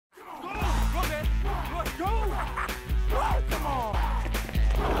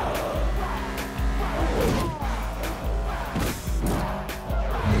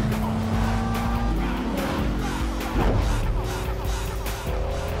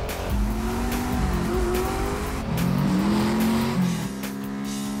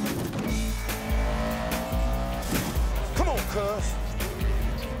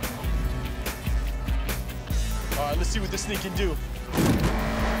what this thing can do.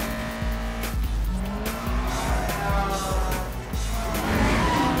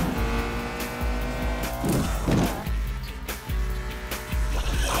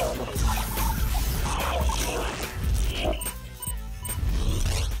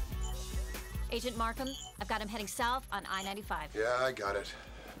 Agent Markham, I've got him heading south on I-95. Yeah, I got it.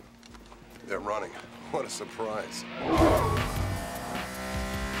 They're running. What a surprise.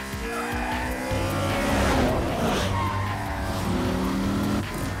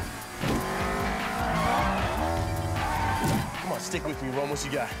 Come on, stick with me, Rome. What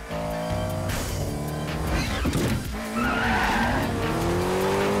you got?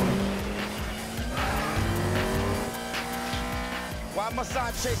 Why must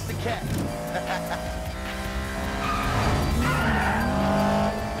I chase the cat?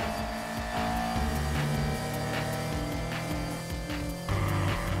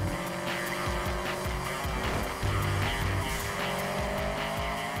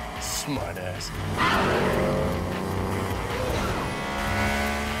 Smart ass.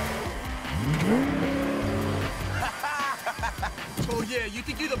 Oh yeah, you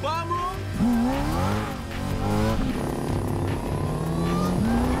think you're the bomb room?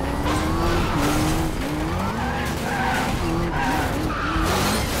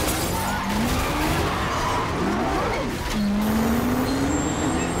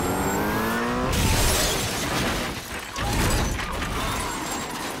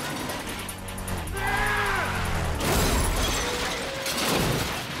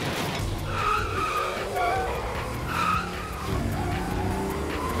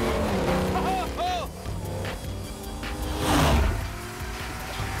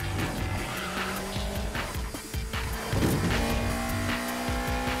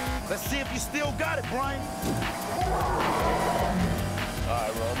 Let's see if you still got it, Brian. All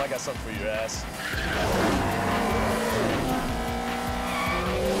right, Rome, I got something for your ass.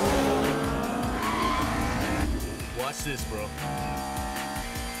 Watch this, bro.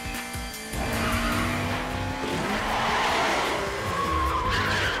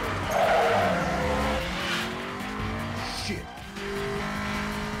 Shit.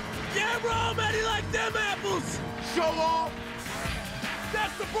 Yeah, Rome, how do you like them apples? Show off.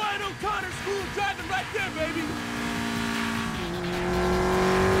 That's the Brian O'Connor school driving right there, baby.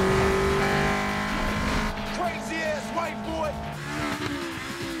 Crazy ass white boy.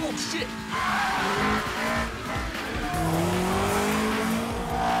 Oh, shit.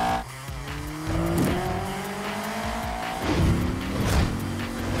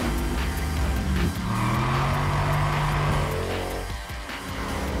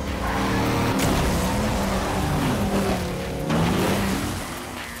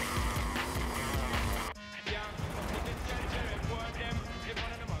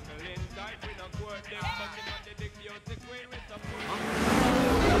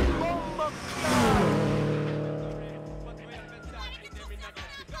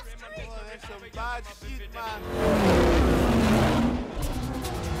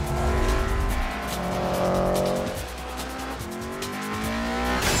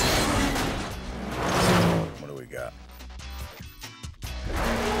 What do we got?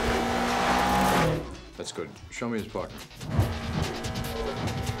 That's good. Show me his partner.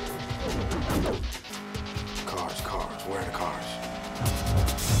 Cars. Where are the cars?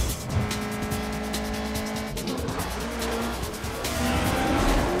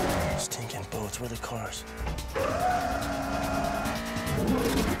 Stinking boats, where are the cars?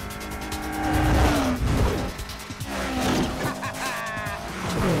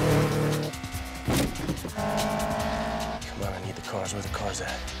 Come on, I need the cars. Where are the cars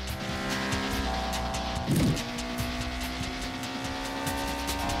at?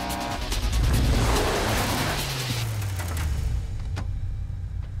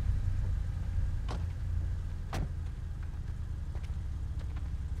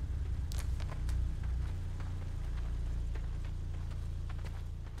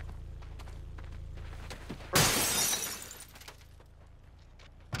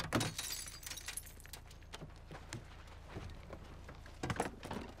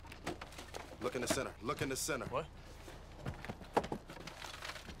 Look in the center. Look in the center. What?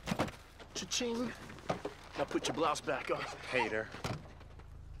 Cha-ching. Now put your blouse back on. Hater.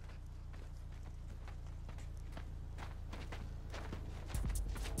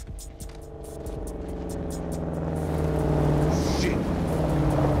 Shit.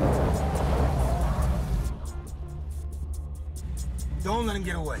 Don't let him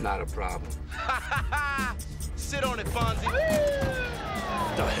get away. Not a problem. Sit on it, Fonzie.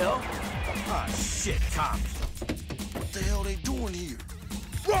 The hell? Ah, shit, Thom. What the hell they doing here?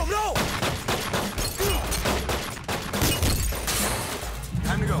 Bro, no!